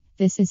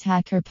This is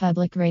Hacker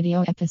Public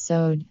Radio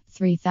episode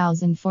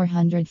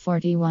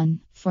 3441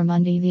 for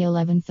Monday, the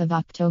 11th of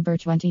October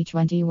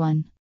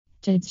 2021.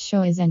 Today's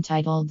show is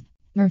entitled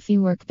Murphy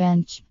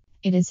Workbench.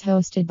 It is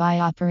hosted by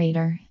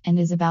Operator and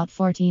is about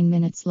 14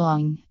 minutes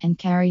long and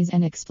carries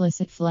an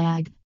explicit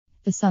flag.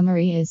 The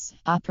summary is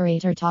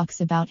Operator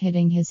talks about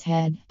hitting his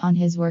head on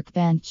his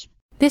workbench.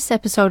 This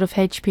episode of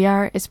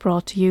HPR is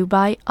brought to you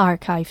by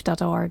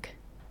archive.org.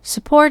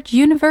 Support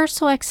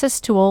universal access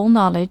to all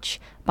knowledge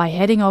by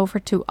heading over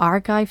to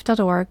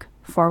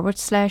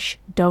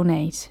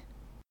archive.org/donate.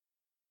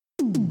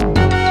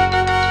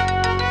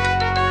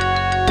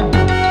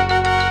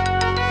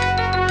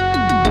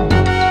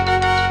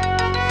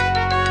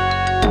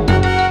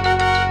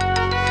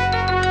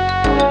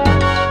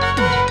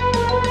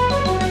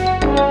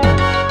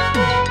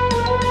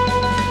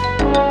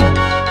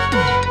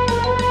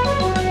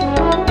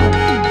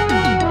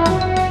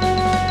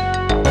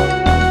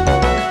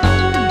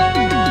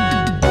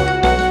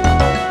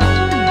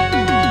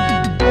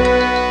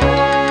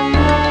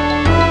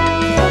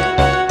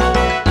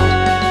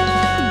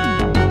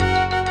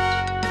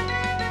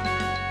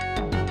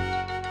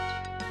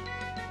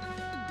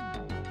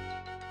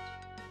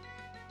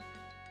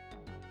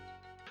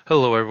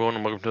 Hello everyone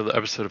and welcome to another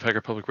episode of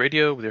Hacker Public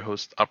Radio with your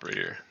host,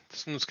 Operator.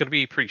 This one's going to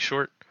be pretty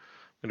short. I'm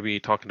going to be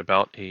talking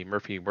about a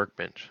Murphy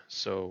workbench.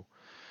 So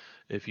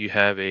if you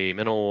have a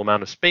minimal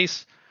amount of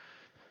space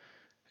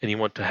and you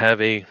want to have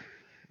a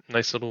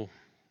nice little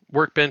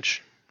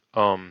workbench,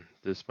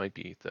 this might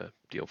be the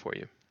deal for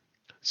you.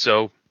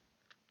 So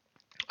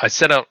I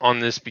set out on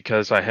this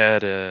because I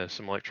had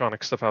some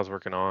electronic stuff I was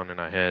working on,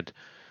 and I had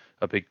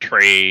a big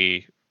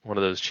tray, one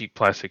of those cheap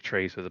plastic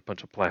trays with a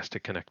bunch of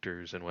plastic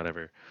connectors and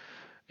whatever.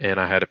 And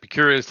I had it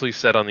precariously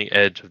set on the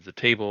edge of the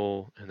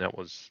table, and that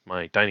was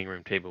my dining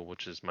room table,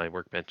 which is my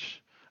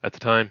workbench at the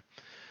time.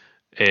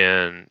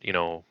 And, you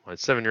know, my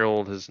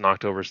 7-year-old has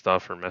knocked over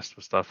stuff or messed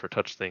with stuff or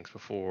touched things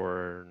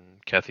before.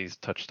 And Kathy's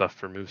touched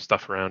stuff or moved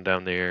stuff around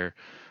down there.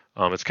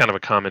 It's kind of a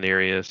common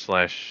area /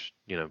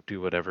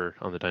 do whatever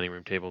on the dining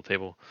room table.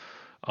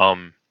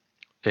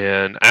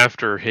 And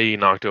after he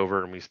knocked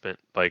over and we spent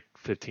like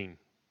 15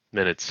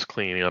 minutes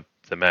cleaning up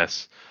the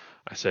mess,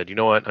 I said, you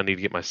know what, I need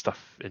to get my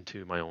stuff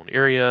into my own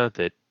area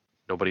that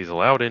nobody's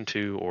allowed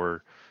into,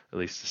 or at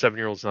least the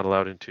 7-year-old's not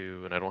allowed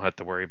into, and I don't have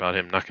to worry about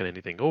him knocking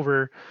anything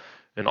over.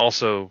 And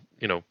also,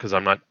 because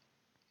I'm not,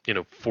 2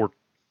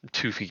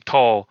 feet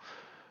tall,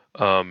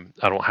 I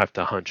don't have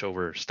to hunch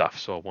over stuff.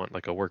 So I want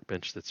like a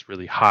workbench that's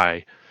really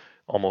high,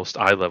 almost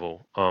eye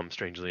level,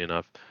 strangely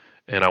enough.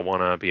 And I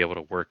want to be able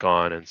to work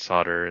on and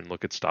solder and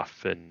look at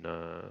stuff and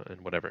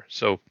whatever.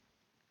 So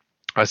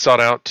I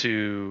sought out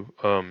to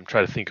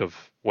try to think of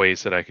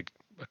ways that I could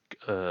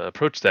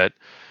approach that,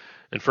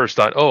 and first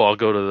thought, I'll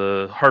go to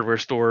the hardware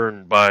store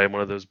and buy one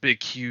of those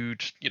big,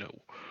 huge,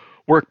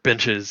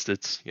 workbenches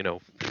that's,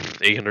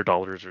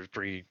 $800 or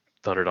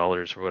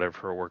 $300 or whatever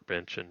for a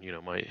workbench, and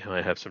might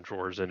have some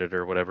drawers in it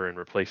or whatever, and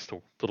replace the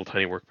little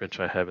tiny workbench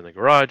I have in the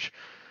garage.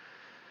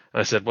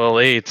 I said, well,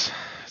 it's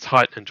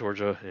hot in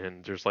Georgia,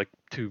 and there's like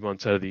 2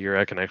 months out of the year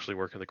I can actually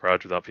work in the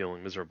garage without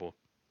feeling miserable.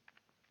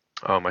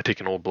 I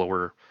take an old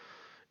blower,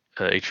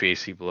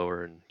 HVAC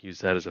blower, and use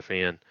that as a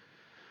fan.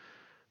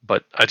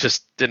 But I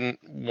just didn't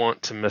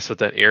want to mess with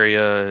that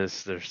area,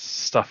 as there's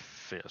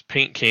stuff,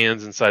 paint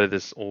cans inside of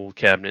this old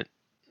cabinet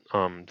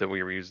that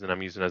we were using,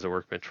 I'm using as a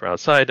workbench for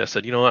outside. I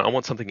said, you know what, I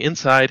want something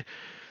inside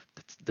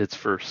that's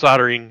for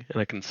soldering, and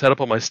I can set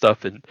up all my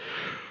stuff and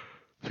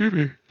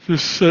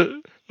just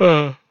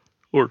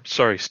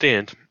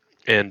stand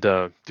and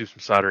do some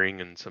soldering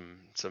and some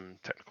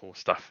technical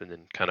stuff, and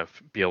then kind of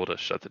be able to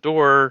shut the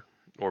door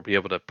or be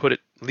able to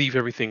leave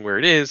everything where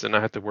it is and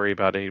not have to worry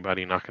about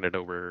anybody knocking it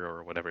over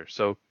or whatever.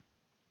 So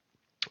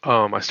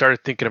I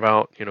started thinking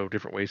about,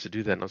 different ways to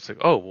do that. And I was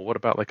like, what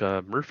about like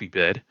a Murphy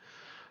bed,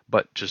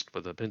 but just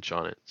with a bench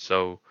on it?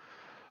 So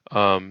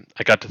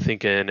I got to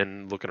thinking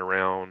and looking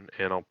around,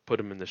 and I'll put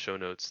them in the show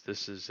notes.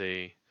 This is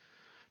a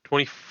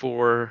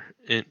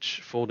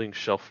 24-inch folding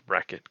shelf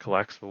bracket,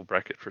 collapsible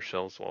bracket for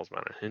shelves, walls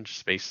mounted hinge,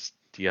 space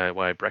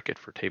DIY bracket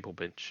for table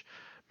bench,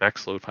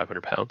 max load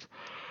 500 pounds.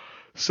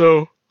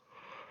 So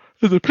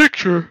in the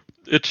picture,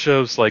 it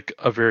shows like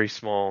a very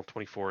small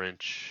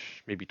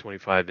 24-inch, maybe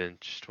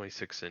 25-inch,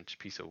 26-inch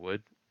piece of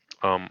wood.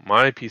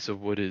 My piece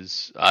of wood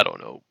is,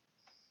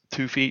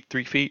 2 feet,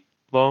 3 feet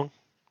long.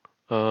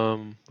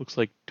 Looks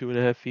like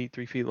 2.5 feet,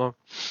 3 feet long.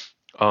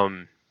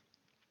 And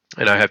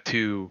I have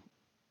two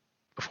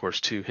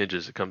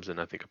hinges. It comes in,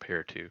 I think, a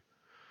pair too.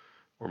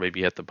 Or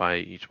maybe you have to buy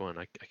each one.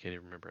 I can't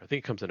even remember. I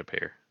think it comes in a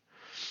pair.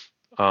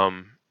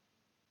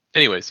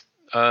 Anyways.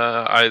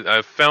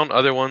 I've found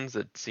other ones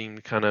that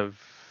seemed kind of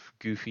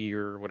goofy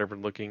or whatever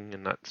looking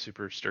and not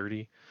super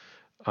sturdy.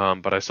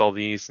 But I saw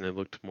these and they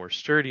looked more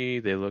sturdy.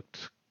 They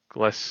looked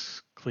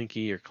less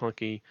clinky or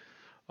clunky.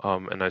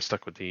 And I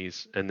stuck with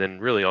these. And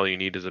then really all you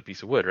need is a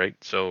piece of wood, right?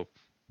 So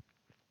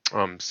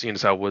seeing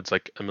as how wood's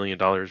like $1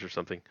 million or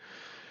something,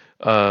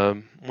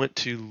 went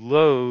to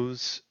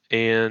Lowe's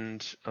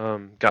and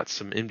got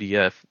some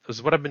MDF. This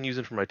is what I've been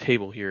using for my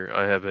table here.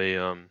 I have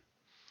a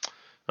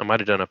I might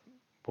have done a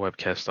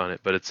webcast on it,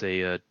 but it's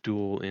a,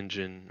 dual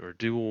engine or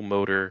dual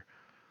motor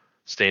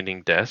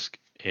standing desk,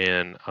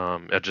 and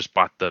I just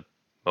bought the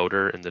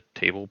motor and the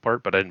table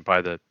part, but I didn't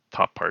buy the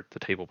top part, the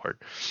table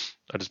part.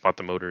 I just bought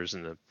the motors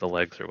and the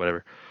legs or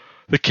whatever,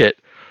 the kit.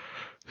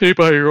 Hey,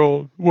 buy your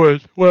own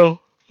wood.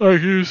 Well, I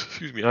use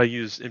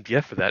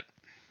MDF for that.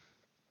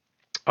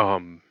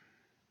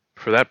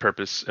 For that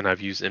purpose, and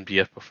I've used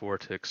MDF before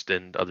to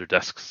extend other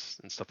desks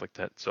and stuff like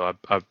that. So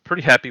I'm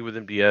pretty happy with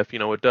MDF.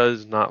 It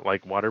does not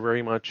like water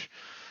very much,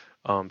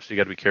 so you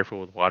got to be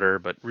careful with water.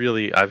 But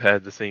really, I've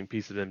had the same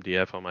piece of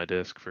MDF on my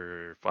desk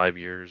for 5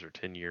 years or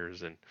 10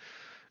 years, and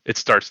it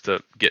starts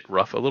to get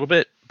rough a little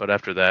bit. But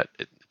after that,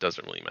 it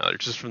doesn't really matter.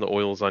 Just from the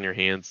oils on your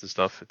hands and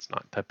stuff, it's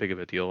not that big of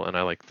a deal. And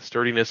I like the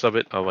sturdiness of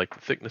it. I like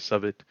the thickness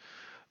of it.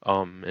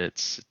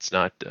 It's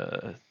not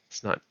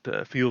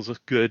feels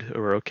good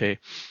or okay.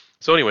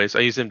 So anyways, I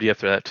use MDF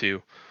for that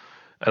too.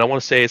 And I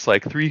want to say it's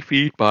like 3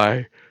 feet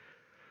by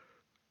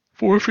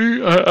 4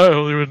 feet. I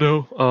don't even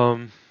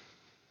know.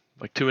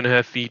 Like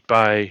 2.5 feet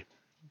by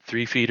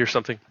 3 feet or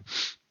something.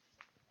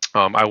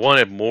 I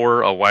wanted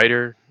a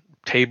wider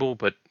table,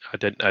 but I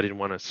didn't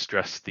want to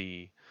stress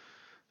the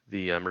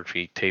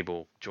Murphy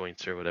table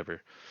joints or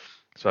whatever.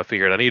 So I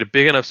figured I need a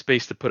big enough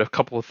space to put a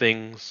couple of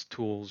things,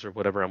 tools or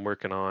whatever I'm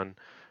working on,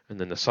 and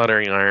then the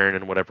soldering iron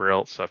and whatever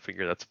else. So I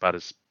figured that's about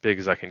as big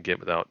as I can get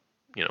without,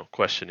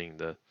 questioning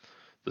the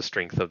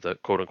strength of the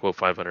quote unquote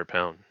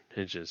 500-pound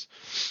hinges.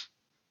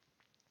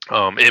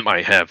 It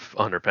might have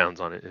 100 pounds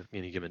on it at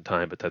any given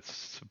time, but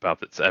that's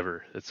about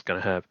it's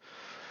gonna have.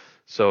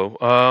 So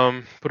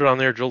put it on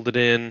there, drilled it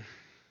in.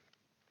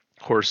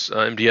 Of course,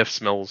 MDF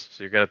smells,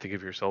 so you're gonna have to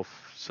give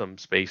yourself some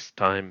space,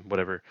 time,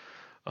 whatever,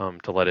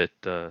 to let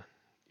it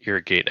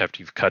irrigate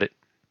after you've cut it.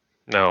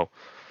 Now,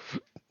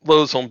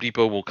 Lowe's, Home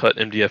Depot will cut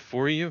MDF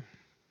for you,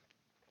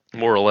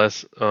 more or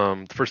less.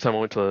 The first time I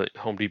went to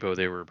Home Depot,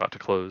 they were about to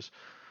close,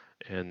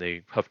 and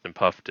they huffed and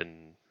puffed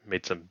and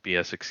made some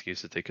BS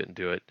excuse that they couldn't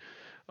do it.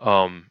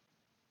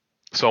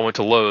 So I went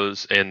to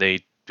Lowe's, and they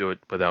do it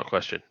without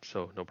question,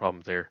 so no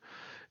problem there.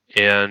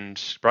 And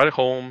brought it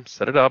home,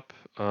 set it up,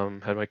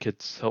 had my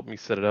kids help me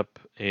set it up,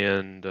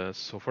 and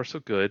so far so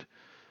good.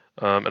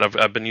 And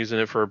I've been using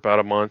it for about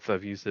a month.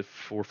 I've used it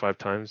 4 or 5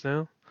 times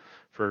now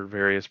for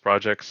various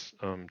projects,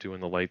 doing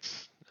the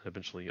lights.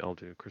 Eventually I'll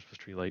do a Christmas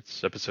tree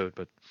lights episode,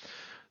 but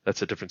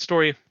that's a different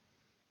story.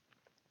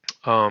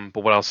 But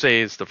what I'll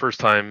say is the first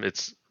time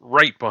it's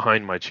right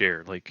behind my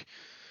chair. Like,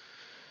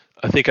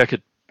 I think I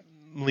could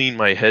lean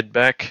my head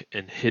back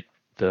and hit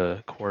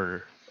the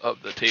corner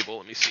of the table.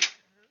 Let me see.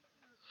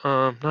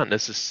 Not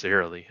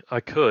necessarily. I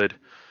could,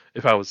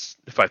 if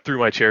I threw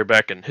my chair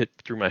back and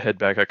threw my head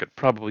back, I could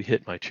probably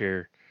hit my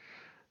chair.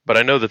 But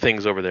I know the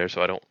thing's over there,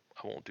 so I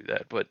won't do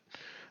that. But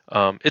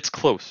it's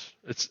close.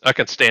 I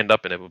can stand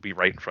up and it will be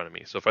right in front of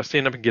me. So if I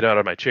stand up and get out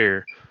of my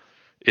chair,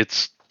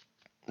 it's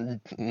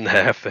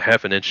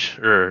half an inch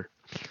or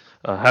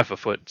half a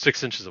foot,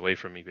 6 inches away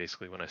from me,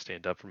 basically, when I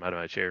stand up from out of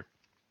my chair.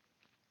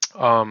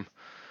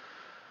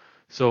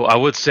 So I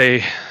would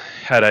say,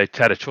 had I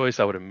had a choice,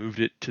 I would have moved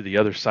it to the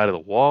other side of the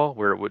wall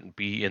where it wouldn't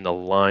be in the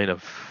line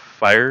of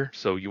fire.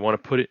 So you want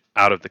to put it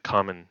out of the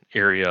common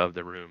area of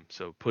the room.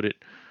 So put it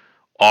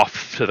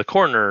off to the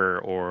corner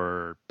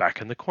or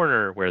back in the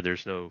corner where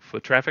there's no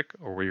foot traffic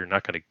or where you're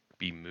not going to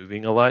be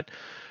moving a lot.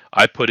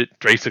 I put it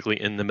basically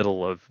in the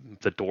middle of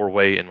the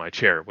doorway in my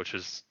chair, which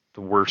is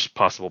the worst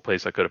possible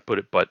place I could have put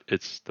it, but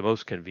it's the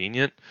most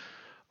convenient.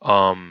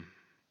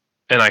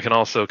 And I can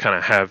also kind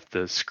of have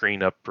the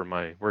screen up for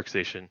my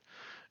workstation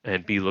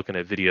and be looking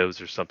at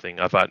videos or something.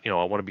 I thought, I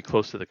want to be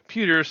close to the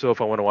computer, so if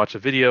I want to watch a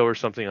video or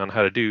something on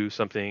how to do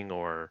something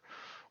or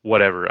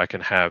whatever, I can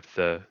have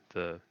the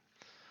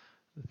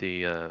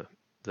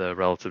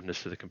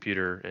relativeness to the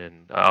computer.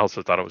 And I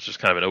also thought it was just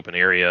kind of an open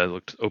area. It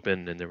looked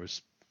open and there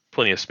was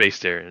plenty of space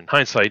there. And in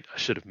hindsight, I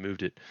should have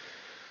moved it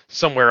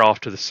somewhere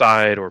off to the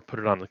side or put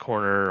it on the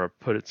corner or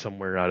put it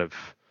somewhere out of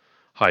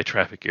high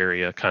traffic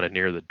area, kind of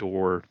near the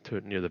door,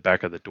 near the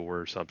back of the door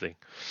or something.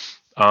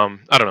 I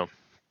don't know.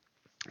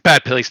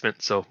 Bad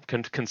placement, so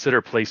consider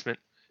placement.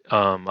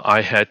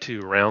 I had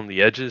to round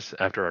the edges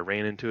after I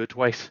ran into it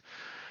twice,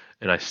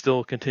 and I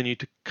still continue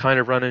to kind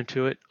of run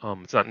into it.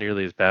 It's not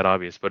nearly as bad,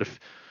 obvious, but if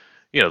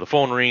the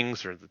phone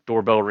rings or the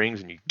doorbell rings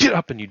and you get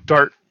up and you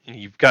dart and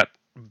you've got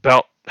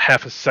about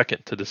half a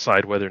second to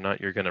decide whether or not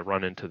you're going to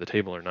run into the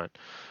table or not.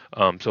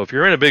 So if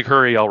you're in a big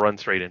hurry, I'll run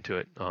straight into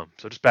it.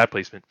 So just bad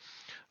placement.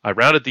 I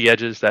rounded the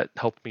edges. That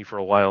helped me for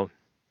a while.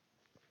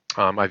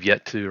 I've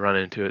yet to run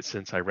into it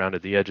since I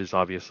rounded the edges,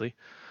 obviously.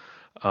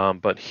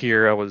 But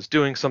here I was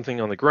doing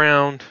something on the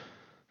ground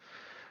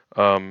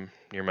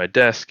near my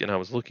desk, and I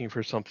was looking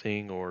for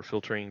something or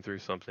filtering through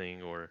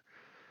something, or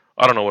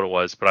I don't know what it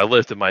was, but I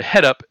lifted my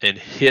head up and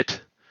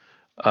hit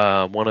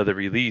one of the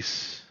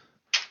releases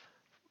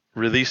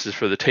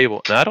for the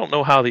table. And I don't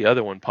know how the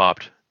other one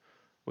popped,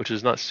 which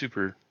is not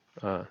super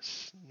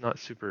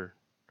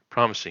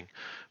promising.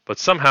 But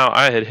somehow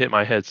I had hit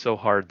my head so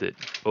hard that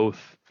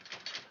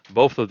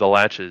both of the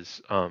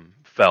latches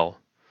fell.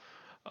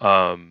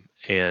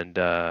 and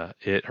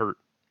it hurt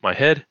my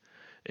head.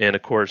 And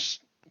of course,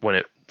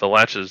 when the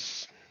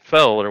latches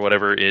fell or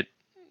whatever, it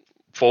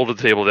folded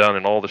the table down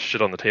and all the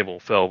shit on the table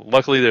fell.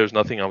 Luckily, there was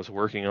nothing I was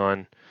working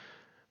on.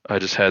 I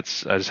just have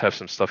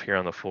some stuff here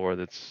on the floor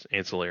that's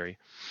ancillary.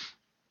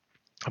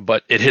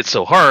 But it hit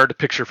so hard, a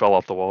picture fell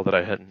off the wall that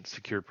I hadn't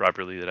secured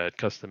properly, that I had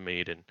custom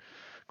made, and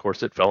of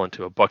course it fell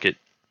into a bucket,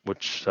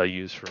 which I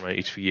use for my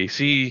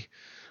HVAC,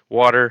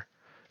 water,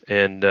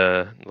 and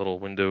a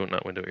little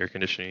air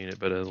conditioning unit,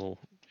 but a little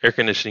air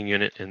conditioning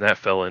unit, and that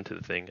fell into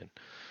the thing and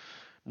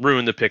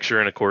ruined the picture,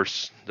 and of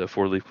course the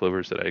 4-leaf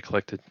clovers that I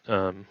collected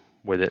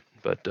with it.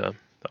 But that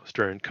was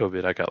during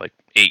COVID. I got like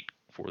 8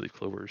 4-leaf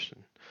clovers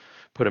and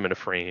put them in a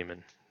frame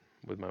and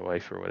with my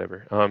wife or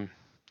whatever.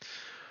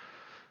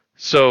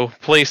 So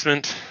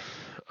placement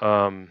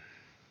and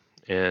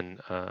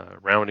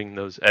rounding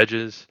those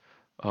edges.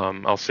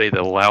 I'll say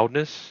the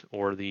loudness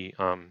or the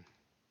kind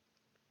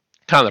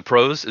of the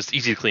pros is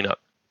easy to clean up.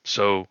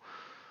 So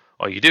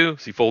all you do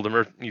is you fold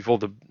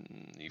the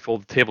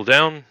table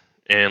down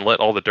and let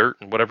all the dirt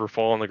and whatever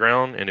fall on the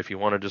ground. And if you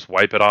want to just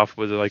wipe it off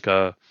with like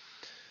a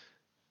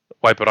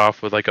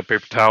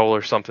paper towel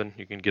or something,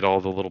 you can get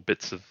all the little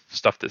bits of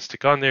stuff that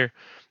stick on there,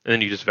 and then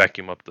you just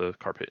vacuum up the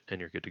carpet and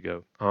you're good to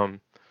go.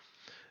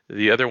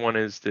 The other one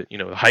is that,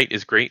 the height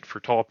is great for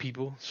tall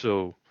people.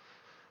 So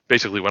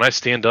basically when I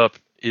stand up,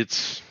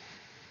 it's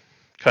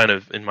kind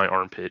of in my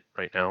armpit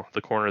right now.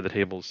 The corner of the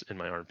table's in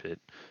my armpit.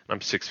 I'm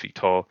 6 feet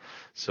tall.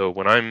 So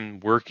when I'm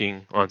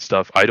working on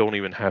stuff, I don't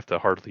even have to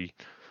hardly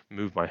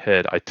move my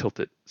head. I tilt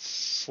it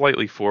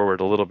slightly forward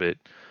a little bit,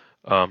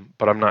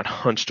 but I'm not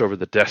hunched over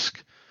the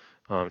desk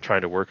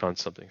trying to work on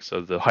something.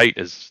 So the height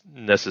is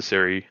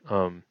necessary.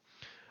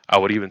 I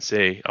would even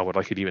say I would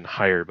like it even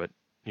higher, but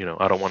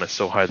I don't want it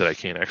so high that I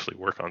can't actually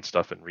work on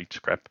stuff and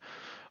reach crap.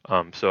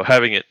 So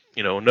having it,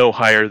 no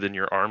higher than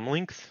your arm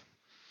length,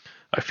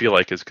 I feel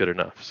like is good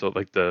enough. So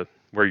like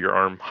where your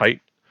arm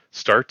height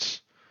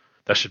starts,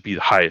 that should be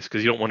the highest,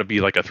 because you don't want to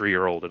be like a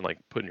 3-year-old and like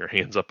putting your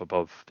hands up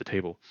above the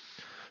table.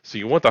 So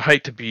you want the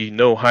height to be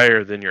no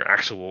higher than your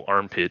actual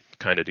armpit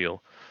kind of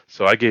deal.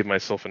 So I gave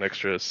myself an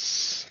extra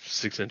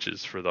 6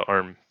 inches for the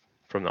arm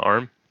from the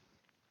arm.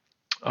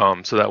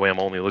 So that way I'm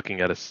only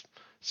looking at a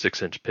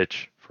 6-inch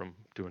pitch from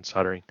doing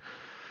soldering.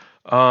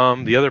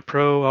 The other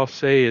pro I'll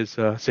say is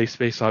safe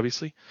space,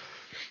 obviously.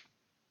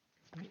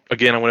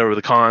 Again, I went over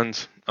the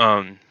cons.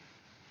 I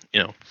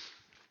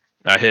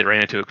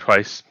ran into it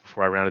twice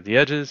before I rounded the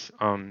edges,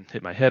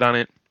 hit my head on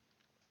it.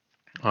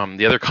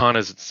 The other con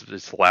is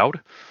it's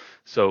loud.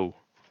 So,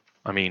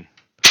 I mean,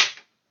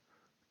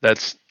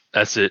 that's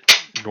it.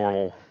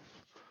 Normal.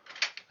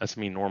 That's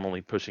me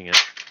normally pushing it.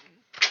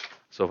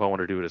 So if I want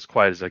to do it as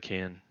quiet as I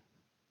can,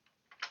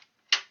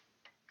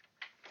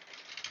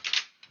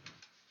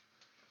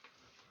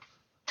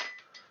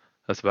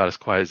 that's about as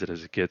quiet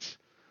as it gets.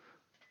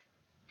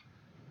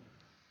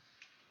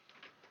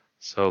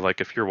 So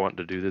like if you're wanting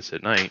to do this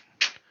at night,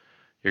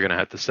 you're going to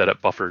have to set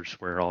up buffers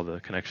where all the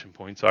connection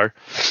points are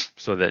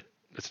so that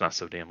it's not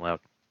so damn loud.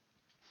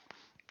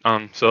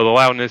 So the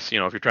loudness, if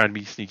you're trying to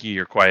be sneaky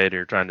or quiet or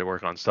you're trying to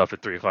work on stuff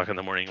at 3 o'clock in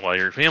the morning while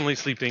your family's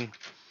sleeping,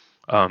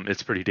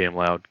 it's pretty damn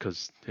loud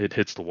because it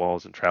hits the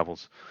walls and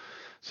travels.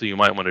 So you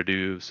might want to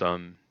do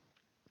some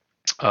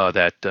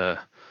that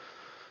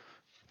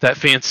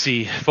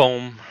fancy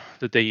foam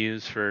that they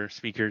use for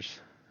speakers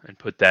and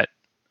put that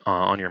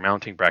on your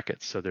mounting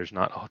brackets, so there's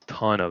not a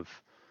ton of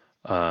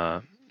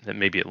that.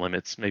 Maybe it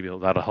limits. Maybe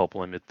that'll help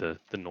limit the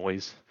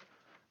noise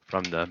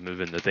from the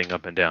moving the thing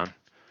up and down.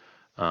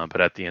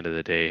 But at the end of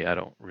the day, I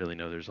don't really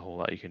know there's a whole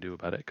lot you can do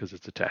about it because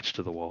it's attached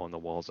to the wall, and the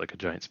wall's like a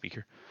giant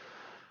speaker.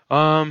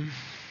 That's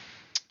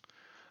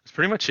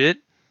pretty much it.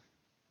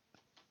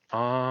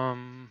 I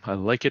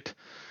like it.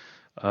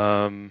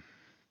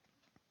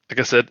 Like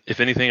I said, if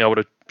anything, I would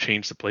have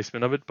changed the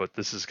placement of it, but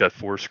this has got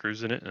 4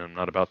 screws in it, and I'm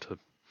not about to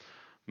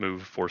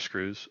move 4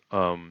 screws.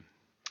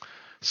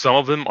 Some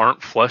of them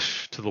aren't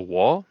flush to the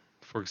wall.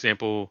 For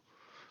example,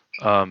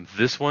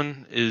 this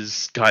one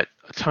is got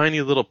a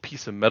tiny little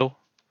piece of metal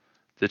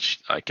that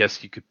I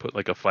guess you could put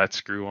like a flat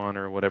screw on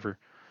or whatever.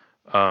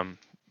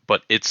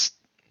 But it's,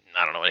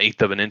 I don't know, an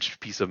 1/8 of an inch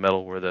piece of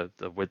metal where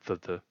the width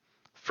of the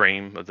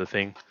frame of the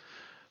thing.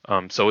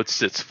 So it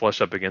sits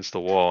flush up against the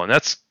wall, and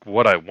that's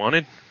what I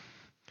wanted.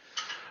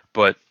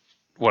 But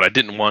what I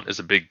didn't want is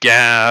a big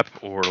gap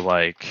or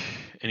like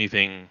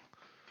anything,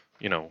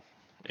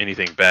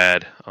 anything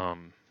bad,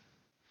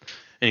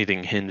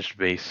 anything hinged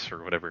base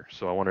or whatever.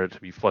 So I wanted it to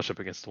be flush up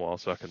against the wall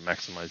so I could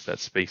maximize that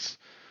space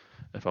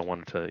if I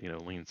wanted to,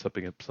 lean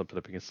something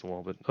up against the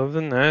wall. But other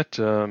than that,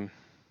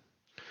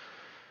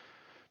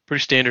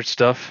 pretty standard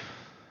stuff.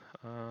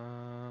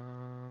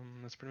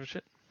 That's pretty much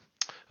it.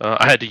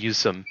 I had to use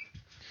some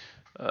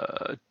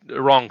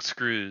wrong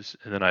screws,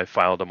 and then I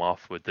filed them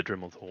off with the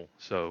Dremel tool.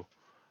 So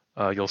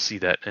you'll see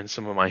that. And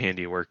some of my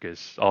handiwork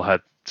is I'll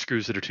have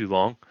screws that are too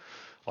long.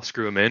 I'll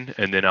screw them in,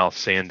 and then I'll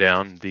sand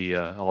down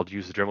I'll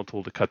use the Dremel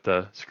tool to cut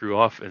the screw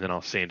off, and then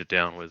I'll sand it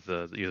down with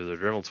either the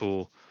Dremel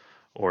tool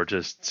or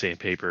just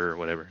sandpaper or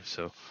whatever.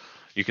 So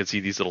you can see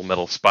these little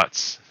metal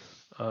spots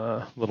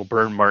little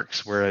burn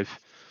marks where I've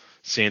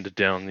sanded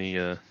down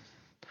the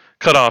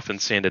cut off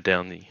and sanded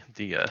down the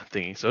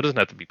thingy. So it doesn't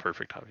have to be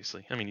perfect,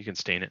 obviously. I mean, you can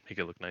stain it, make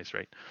it look nice,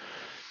 right?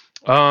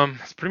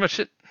 That's pretty much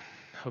it.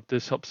 Hope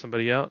this helps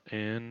somebody out,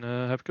 and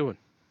have a good one.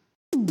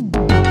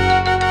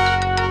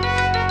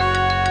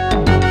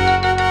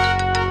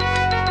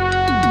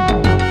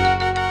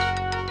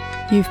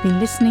 You've been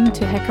listening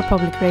to Hacker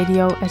Public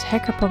Radio at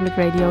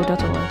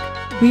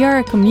hackerpublicradio.org. We are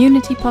a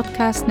community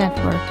podcast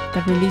network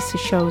that releases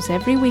shows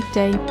every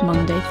weekday,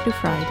 Monday through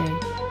Friday.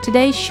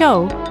 Today's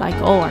show, like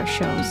all our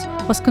shows,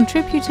 was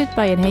contributed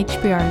by an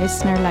HPR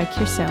listener like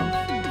yourself.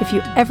 If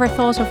you ever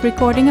thought of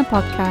recording a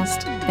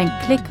podcast, then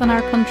click on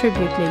our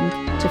contribute link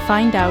to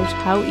find out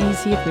how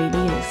easy it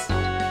really is.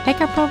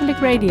 Hacker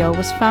Public Radio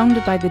was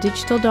founded by the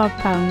Digital Dog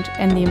Pound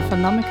and the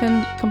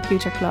Infonomicon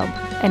Computer Club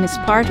and is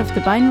part of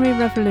the binary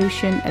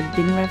revolution at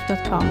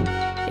binrev.com.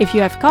 If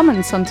you have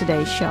comments on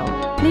today's show,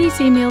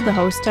 please email the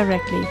host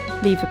directly,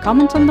 leave a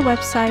comment on the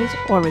website,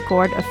 or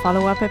record a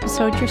follow-up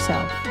episode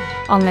yourself.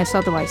 Unless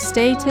otherwise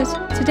stated,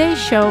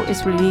 today's show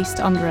is released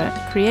under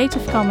a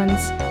Creative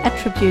Commons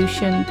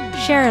Attribution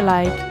Share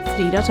Alike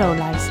 3.0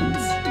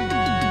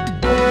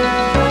 license.